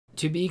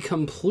To be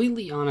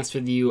completely honest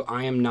with you,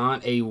 I am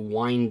not a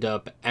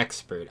wind-up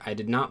expert. I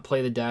did not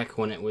play the deck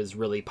when it was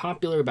really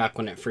popular, back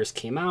when it first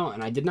came out,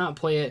 and I did not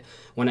play it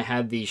when it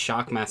had the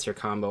Shockmaster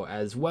combo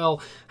as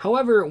well.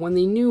 However, when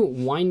the new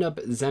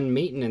wind-up Zen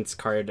Maintenance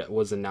card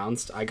was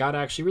announced, I got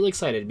actually really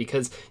excited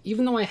because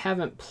even though I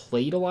haven't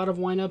played a lot of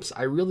wind-ups,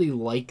 I really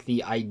like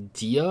the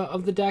idea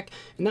of the deck,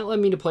 and that led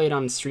me to play it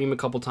on stream a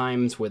couple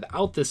times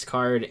without this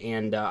card,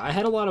 and I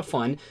had a lot of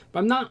fun, but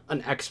I'm not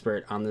an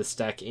expert on this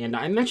deck, and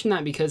I mentioned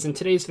that because in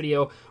today's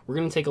video, we're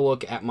going to take a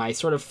look at my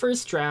sort of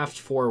first draft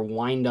for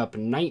wind-up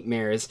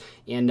Knightmares,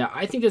 and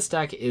I think this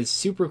deck is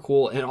super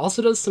cool, and it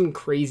also does some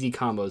crazy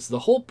combos. The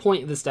whole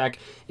point of this deck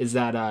is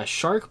that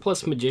Shark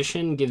plus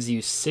Magician gives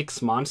you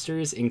 6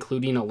 monsters,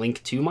 including a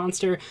Link 2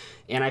 monster,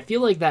 and I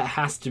feel like that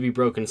has to be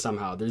broken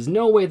somehow. There's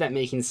no way that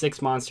making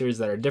 6 monsters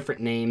that are different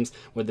names,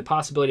 with the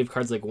possibility of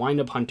cards like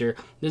Wind-Up Hunter,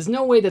 there's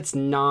no way that's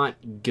not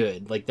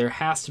good. Like, there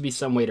has to be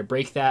some way to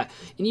break that,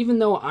 and even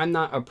though I'm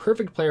not a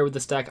perfect player with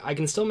this deck, I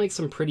can still make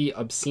some pretty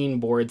obscene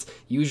boards,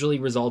 usually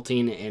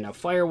resulting in a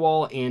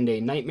Firewall and a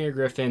Nightmare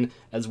Griffin,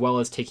 as well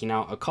as taking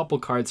out a couple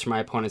cards from my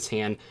opponent's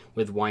hand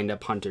with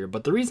Wind-Up Hunter.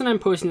 But the reason I'm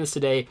posting this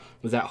today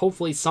is that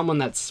hopefully someone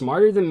that's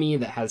smarter than me,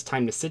 that has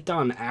time to sit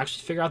down and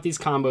actually figure out these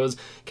combos,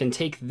 can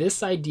take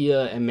this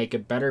idea and make a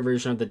better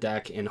version of the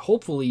deck and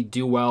hopefully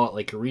do well at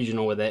like a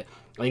regional with it.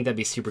 I think that'd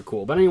be super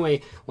cool. But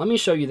anyway, let me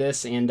show you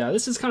this, and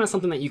this is kind of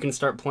something that you can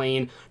start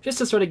playing just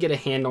to sort of get a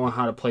handle on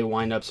how to play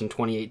windups in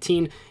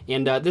 2018.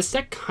 And this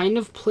deck kind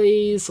of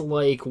plays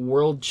like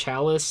World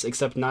Chalice,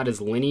 except not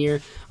as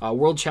linear.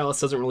 World Chalice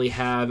doesn't really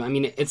have, I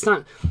mean, it's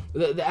not,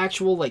 the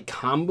actual like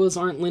combos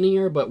aren't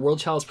linear, but World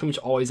Chalice pretty much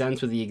always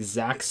ends with the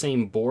exact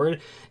same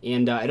board,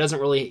 and it doesn't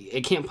really,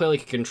 it can't play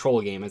like a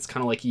control game. It's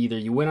kind of like either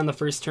you win on the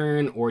first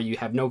turn, or you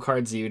have no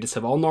cards, you just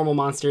have all normal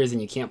monsters,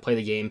 and you can't play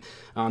the game.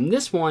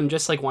 This one,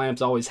 just like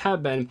windups always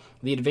have been,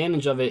 the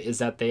advantage of it is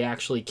that they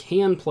actually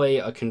can play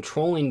a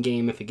controlling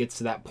game if it gets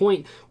to that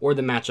point, or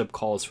the matchup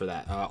calls for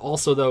that.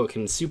 Also though, it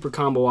can super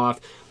combo off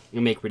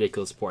and make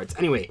ridiculous boards.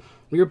 Anyway,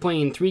 we are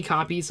playing 3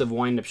 copies of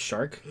Wind-Up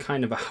Shark,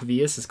 kind of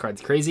obvious, this card's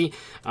crazy.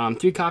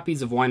 3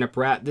 copies of Wind-Up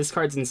Rat, this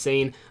card's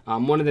insane.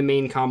 One of the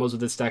main combos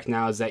with this deck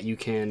now is that you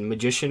can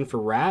Magician for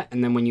Rat,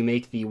 and then when you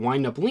make the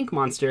Wind-Up Link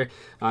monster,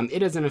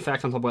 it has an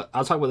effect, I'll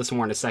talk about this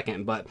more in a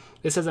second, but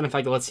this has an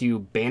effect that lets you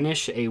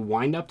banish a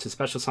Wind-Up to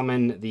special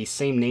summon the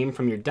same name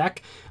from your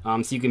deck,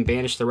 so you can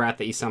banish the Rat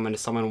that you summon to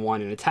summon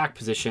one in attack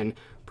position.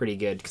 Pretty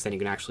good, because then you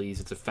can actually use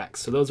its effects.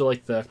 So those are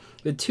like the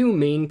 2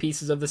 main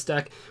pieces of this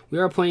deck. We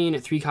are playing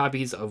 3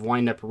 copies of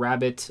Wind-Up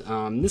Rabbit.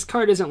 This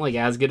card isn't like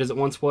as good as it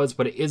once was,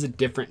 but it is a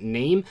different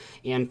name,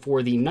 and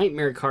for the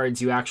Nightmare cards,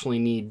 you actually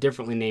need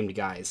differently named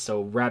guys.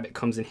 So Rabbit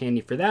comes in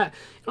handy for that,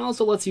 and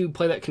also lets you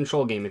play that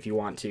control game if you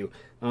want to.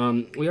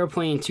 We are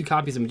playing 2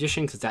 copies of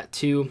Magician, because that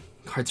 2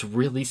 card's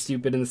really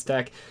stupid in this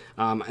deck.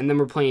 And then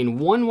we're playing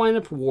 1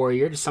 Wind-Up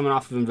Warrior to summon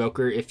off of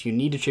Invoker if you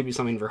need to tribute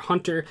something for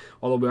Hunter,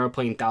 although we are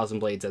playing Thousand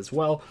Blades as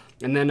well.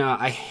 And then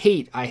I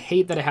hate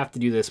that I have to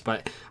do this,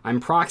 but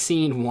I'm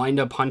proxying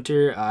Wind-Up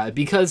Hunter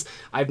because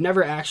I've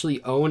never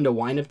actually owned a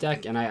Wind-Up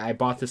deck, and I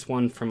bought this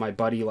one from my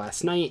buddy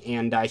last night,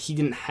 and he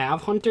didn't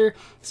have Hunter,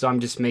 so I'm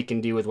just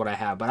making do with what I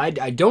have. But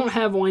I don't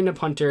have Wind-Up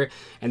Hunter,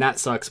 and that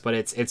sucks, but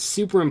it's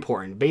super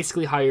important.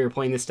 Basically, how you're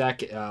playing this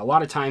deck a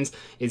lot of times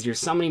is you're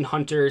summoning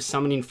Hunter,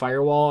 summoning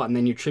Firewall, and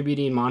then you're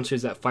tributing monsters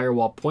that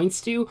Firewall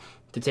points to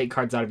take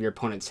cards out of your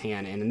opponent's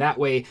hand, and in that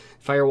way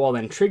Firewall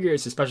then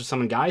triggers to special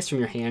summon guys from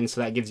your hand, so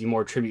that gives you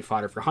more tribute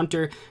fodder for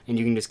Hunter, and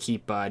you can just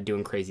keep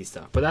doing crazy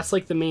stuff. But that's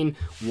like the main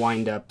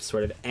wind-up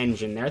sort of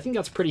engine there. I think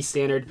that's pretty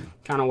standard,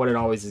 kind of what it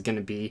always is going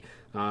to be.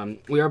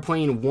 We are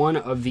playing 1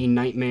 of the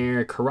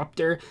Nightmare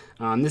Corruptor.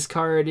 This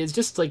card is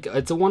just like,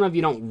 it's a 1 of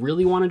you don't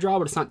really want to draw,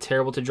 but it's not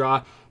terrible to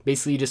draw.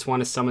 Basically, you just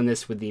want to summon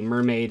this with the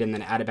Mermaid and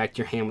then add it back to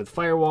your hand with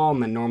Firewall,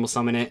 and then normal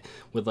summon it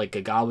with like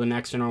a Goblin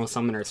extra normal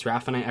summon or a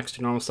Seraphinite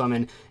extra normal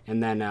summon,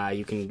 and then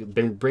you can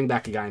bring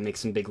back a guy and make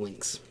some big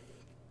links.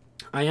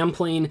 I am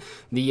playing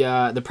the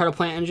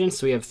Predaplant engine,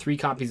 so we have 3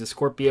 copies of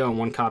Scorpio and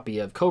 1 copy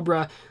of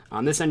Cobra.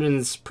 This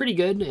engine's pretty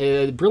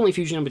good. Brilliant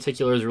Fusion in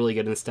particular is really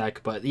good in this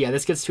deck, but yeah,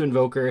 this gets to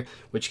Invoker,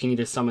 which can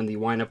either summon the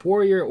Wind-Up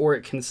Warrior, or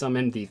it can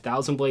summon the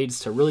Thousand Blades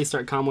to really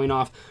start comboing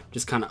off,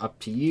 just kind of up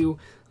to you.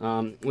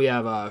 We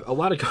have a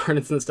lot of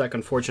Garnets in this deck,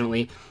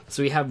 unfortunately.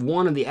 So we have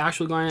 1 of the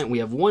actual Garnet, we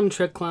have 1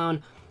 Trick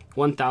Clown,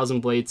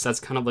 1,000 Blades.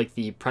 That's kind of like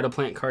the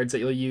Predaplant cards that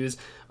you'll use.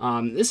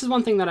 This is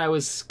one thing that I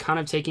was kind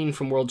of taking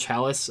from World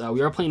Chalice.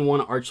 We are playing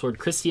 1 Archlord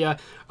Christia.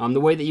 The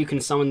way that you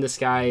can summon this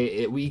guy,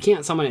 you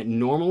can't summon it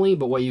normally,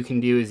 but what you can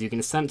do is you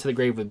can send it to the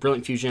grave with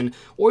Brilliant Fusion,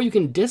 or you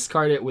can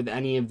discard it with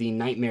any of the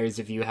Nightmares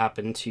if you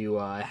happen to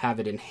have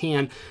it in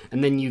hand,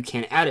 and then you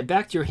can add it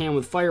back to your hand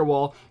with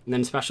Firewall, and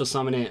then special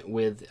summon it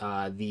with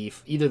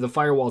either the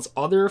Firewall's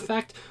other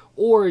effect,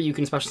 or you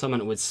can special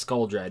summon it with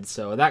Skull Dread.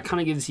 So that kind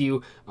of gives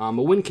you a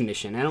win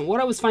condition. And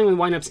what I was finding with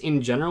windups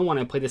in general when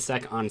I played this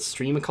deck on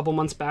stream a couple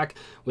months back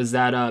was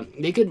that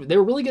they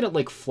were really good at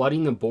like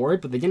flooding the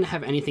board, but they didn't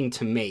have anything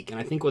to make. And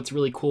I think what's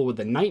really cool with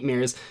the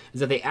Knightmares is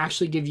that they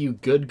actually give you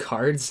good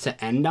cards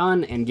to end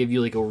on and give you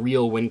like a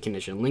real win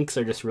condition. Links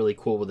are just really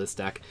cool with this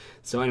deck.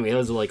 So anyway,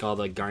 those are like all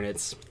the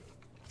garnets.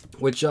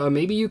 Which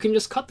maybe you can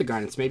just cut the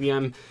garnets. Maybe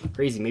I'm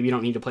crazy. Maybe you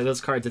don't need to play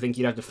those cards. I think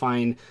you'd have to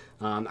find...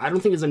 I don't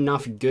think there's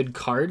enough good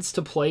cards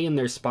to play in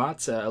their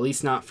spots, at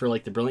least not for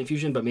like the Brilliant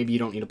Fusion, but maybe you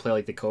don't need to play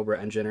like the Cobra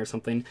Engine or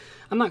something.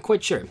 I'm not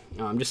quite sure.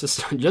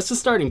 Just a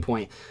starting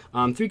point.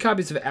 3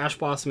 copies of Ash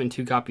Blossom and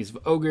 2 copies of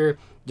Ogre.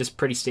 Just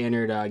pretty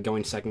standard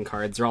going second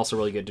cards. They're also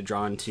really good to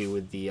draw into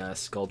with the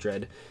Skull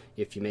Dread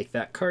if you make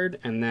that card.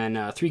 And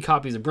then 3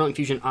 copies of Brilliant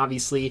Fusion,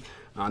 obviously.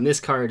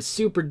 This card is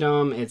super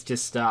dumb. It's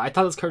just, I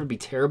thought this card would be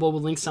terrible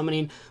with Link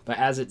Summoning, but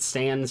as it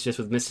stands, just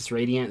with Missus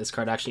Radiant, this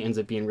card actually ends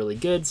up being really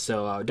good.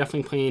 So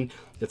definitely playing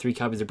the 3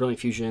 copies of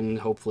Brilliant Fusion.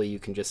 Hopefully you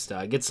can just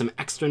get some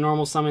extra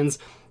normal summons,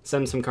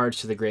 send some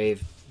cards to the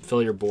grave,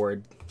 fill your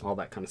board, all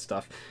that kind of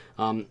stuff.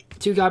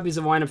 2 copies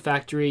of Wind Up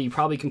Factory. You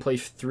probably can play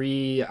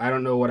 3. I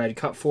don't know what I'd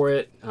cut for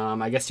it.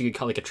 I guess you could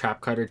cut like a trap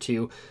card or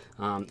 2.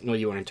 Well,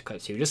 you wanted to cut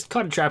 2. Just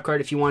cut a trap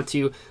card if you want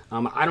to.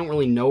 I don't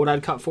really know what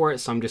I'd cut for it,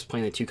 so I'm just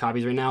playing the 2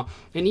 copies right now.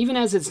 And even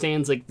as it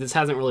stands, like this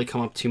hasn't really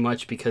come up too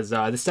much because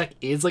this deck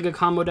is like a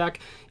combo deck.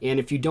 And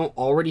if you don't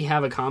already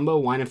have a combo,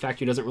 Wind Up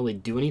Factory doesn't really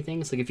do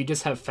anything. So like if you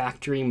just have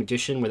Factory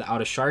Magician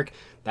without a Shark,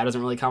 that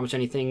doesn't really accomplish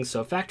anything.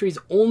 So Factory's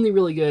only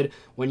really good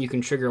when you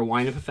can trigger a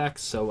wind up effect.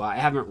 So I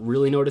haven't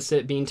really noticed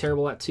it being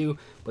terrible at 2,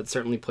 but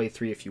certainly play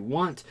 3 if you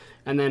want.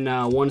 And then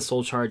 1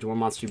 Soul Charge, 1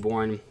 Monster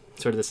Reborn.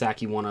 Sort of the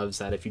sacky one-ofs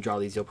that if you draw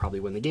these, you'll probably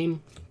win the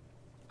game.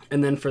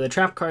 And then for the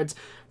trap cards,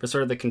 for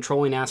sort of the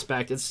controlling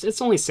aspect,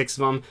 it's only 6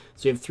 of them.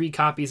 So you have 3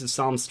 copies of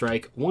Solemn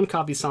Strike, 1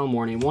 copy of Solemn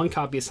Warning, 1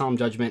 copy of Solemn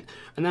Judgment,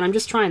 and then I'm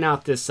just trying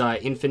out this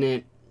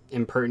Infinite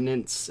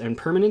Impertinence and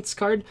Permanence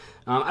card.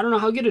 I don't know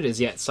how good it is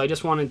yet, so I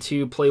just wanted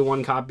to play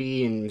 1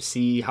 copy and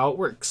see how it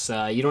works.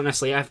 You don't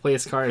necessarily have to play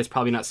this card, it's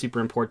probably not super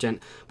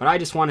important, but I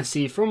just want to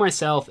see for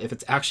myself if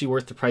it's actually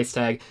worth the price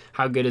tag,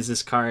 how good is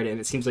this card, and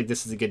it seems like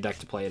this is a good deck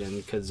to play it in,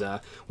 because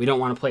we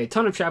don't want to play a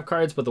ton of trap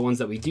cards, but the ones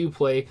that we do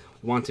play,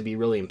 we want to be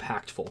really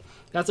impactful.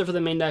 That's it for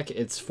the main deck.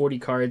 It's 40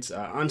 cards.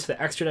 Onto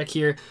the extra deck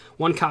here,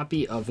 1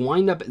 copy of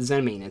Wind Up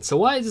Zen Maintenance. So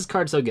why is this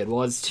card so good?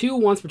 Well, it's 2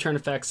 once per turn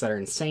effects that are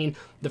insane.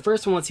 The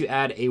first one lets you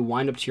add a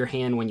Wind Up to your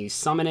hand when you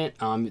summon it.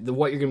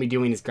 What you're going to be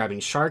doing is grabbing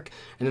Shark.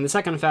 And then the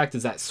second effect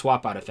is that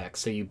swap out effect.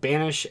 So you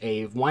banish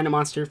a Wind Up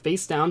monster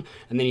face down,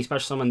 and then you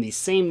special summon the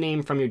same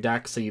name from your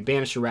deck. So you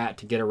banish a rat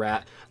to get a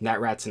rat, and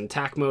that rat's in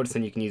attack mode, so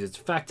then you can use its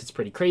effect. It's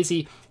pretty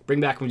crazy. Bring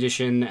back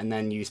Magician, and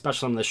then you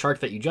special summon the Shark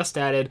that you just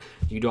added.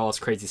 You do all this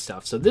crazy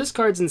stuff. So this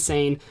card's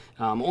insane.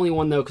 Only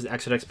 1 though, because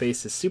extra deck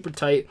space is super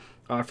tight.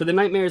 For the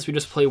Knightmares, we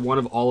just play 1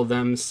 of all of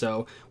them.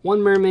 So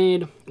 1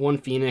 Mermaid, 1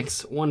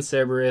 Phoenix, 1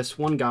 Cerberus,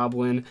 1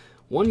 Goblin,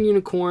 1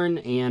 Unicorn,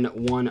 and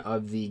 1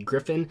 of the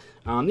Griffin.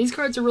 These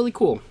cards are really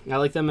cool. I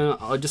like them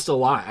just a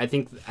lot. I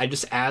think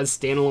just as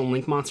standalone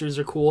Link monsters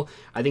are cool.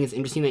 I think it's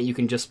interesting that you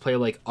can just play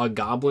like a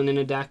Goblin in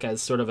a deck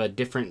as sort of a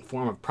different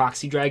form of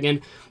proxy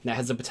dragon that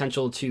has the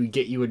potential to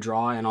get you a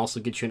draw and also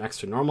get you an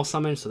extra normal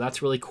summon, so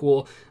that's really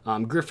cool.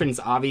 Griffin's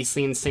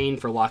obviously insane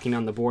for locking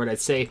down the board. I'd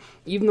say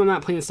even though I'm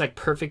not playing this deck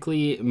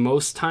perfectly,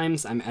 most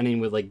times I'm ending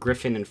with like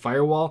Griffin and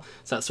Firewall,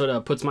 so that sort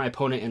of puts my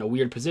opponent in a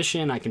weird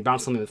position. I can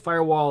bounce something with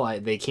Firewall,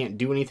 they can't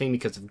do anything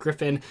because of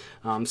Griffin,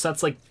 so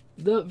that's like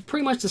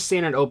pretty much the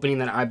standard opening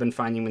that I've been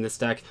finding with this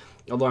deck.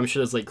 Although I'm sure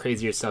there's like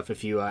crazier stuff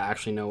if you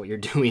actually know what you're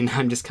doing.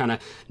 I'm just kind of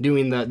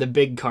doing the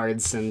big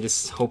cards and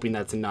just hoping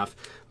that's enough.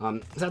 So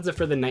that's it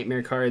for the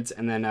Nightmare cards.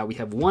 And then we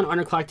have 1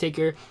 Underclock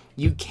Taker.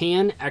 You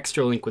can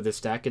extra link with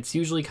this deck. It's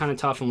usually kind of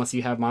tough unless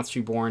you have Monster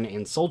Reborn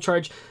and Soul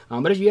Charge.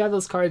 But if you have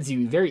those cards,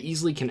 you very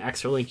easily can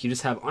extra link. You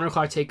just have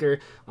Underclock Taker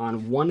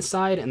on one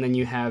side, and then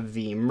you have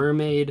the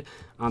Mermaid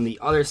on the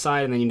other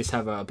side, and then you just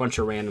have a bunch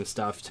of random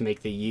stuff to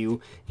make the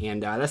U.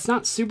 And that's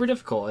not super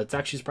difficult. It's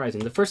actually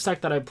surprising. The first deck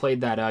that I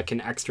played that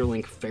can extra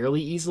link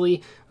fairly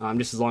easily,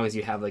 just as long as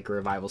you have like a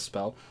revival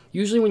spell.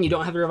 Usually when you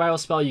don't have a revival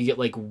spell, you get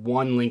like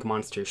 1 link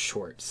monster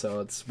short, so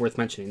it's worth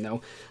mentioning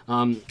though.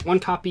 1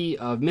 copy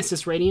of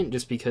Missus Radiant,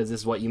 just because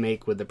this is what you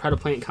make with the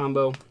Predaplant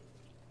combo.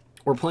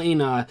 We're playing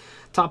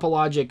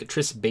Topologic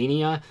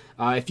Trisbania.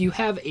 If you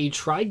have a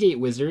Tri-Gate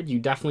Wizard, you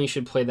definitely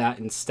should play that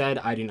instead.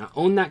 I do not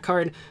own that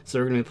card, so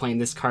we're going to be playing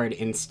this card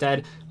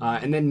instead.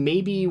 And then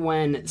maybe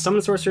when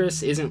Summon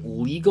Sorceress isn't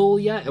legal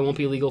yet, it won't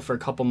be legal for a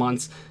couple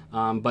months,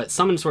 but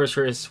Summon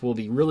Sorceress will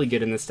be really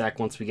good in this deck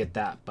once we get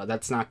that. But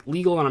that's not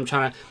legal, and I'm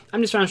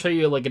just trying to show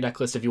you like a deck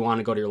list if you want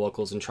to go to your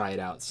locals and try it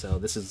out. So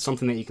this is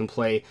something that you can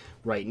play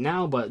right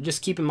now, but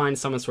just keep in mind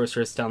Summon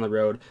Sorceress down the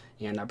road,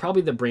 and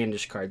probably the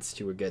Brandish cards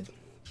too are good.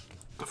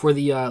 For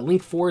the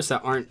Link 4s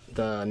that aren't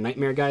the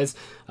Nightmare guys,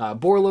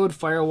 Boarload,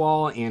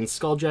 Firewall, and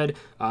Skull Dread.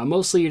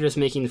 Mostly you're just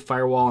making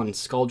Firewall and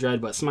Skull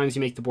Dread, but sometimes you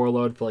make the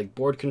Boarload for like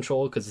board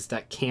control, because this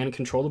deck can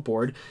control the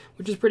board,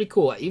 which is pretty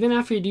cool. Even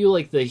after you do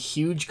like the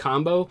huge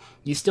combo,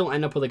 you still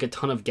end up with like a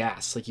ton of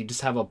gas. Like you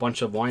just have a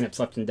bunch of windups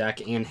left in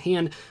deck and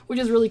hand, which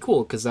is really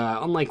cool, because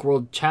unlike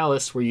World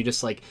Chalice, where you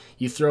just like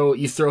you throw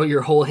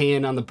your whole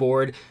hand on the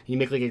board, you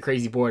make like a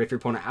crazy board. If your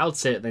opponent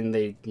outs it,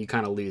 then you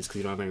kind of lose because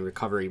you don't have any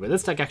recovery. But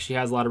this deck actually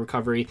has a lot of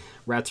recovery.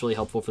 Rat's really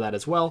helpful for that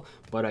as well.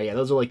 But yeah,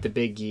 those are like the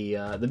big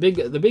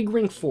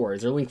Link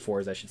 4s, or Link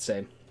 4s, I should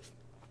say.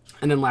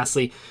 And then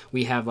lastly,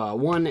 we have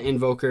one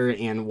Invoker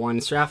and one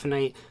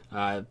Seraphonite.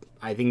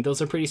 I think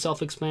those are pretty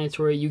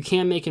self-explanatory. You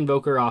can make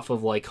Invoker off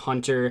of like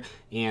Hunter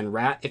and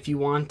Rat if you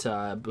want,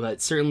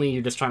 but certainly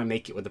you're just trying to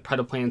make it with the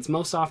Predaplants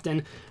most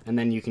often, and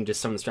then you can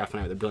just summon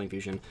Seraphonite with a Brilliant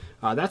Fusion.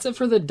 That's it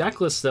for the deck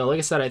list, though. Like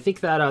I said, I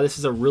think that this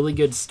is a really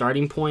good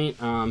starting point.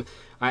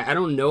 I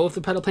don't know if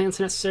the Predaplants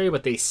are necessary,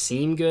 but they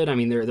seem good. I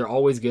mean, they're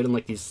always good in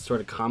like these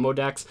sort of combo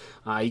decks.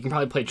 You can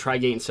probably play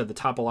Trigate instead of the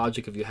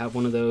Topologic if you have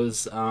one of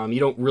those. You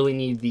don't really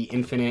need the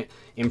Infinite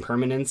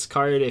Impermanence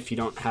card if you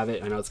don't have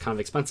it. I know it's kind of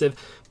expensive,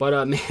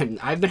 but man,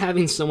 I've been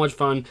having so much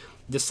fun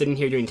just sitting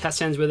here doing test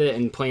hands with it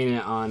and playing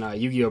it on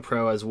Yu-Gi-Oh!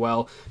 Pro as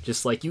well.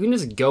 Just like, you can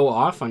just go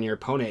off on your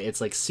opponent.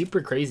 It's like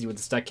super crazy what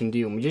this deck can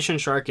do. Magician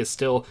Shark is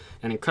still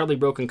an incredibly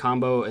broken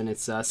combo, and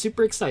it's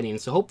super exciting.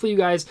 So hopefully you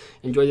guys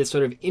enjoy this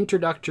sort of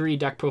introductory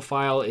deck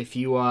profile. If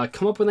you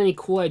come up with any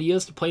cool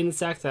ideas to play in this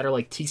deck that are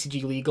like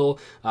TCG legal,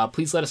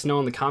 please let us know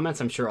in the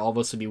comments. I'm sure all of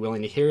us would be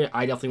willing to hear it.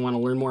 I definitely want to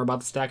learn more about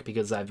this deck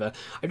because I've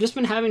just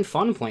been having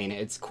fun playing it.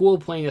 It's cool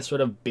playing a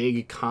sort of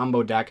big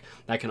combo deck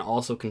that can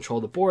also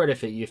control the board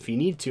if you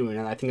need to,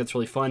 and I think that's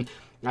really fun.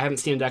 I haven't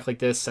seen a deck like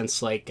this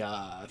since like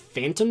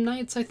Phantom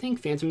Knights, I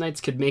think. Phantom Knights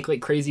could make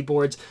like crazy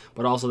boards,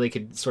 but also they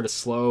could sort of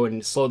slow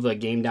the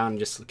game down and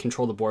just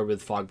control the board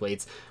with Fog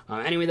Blades.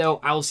 Anyway though,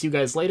 I will see you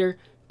guys later.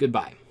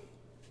 Goodbye.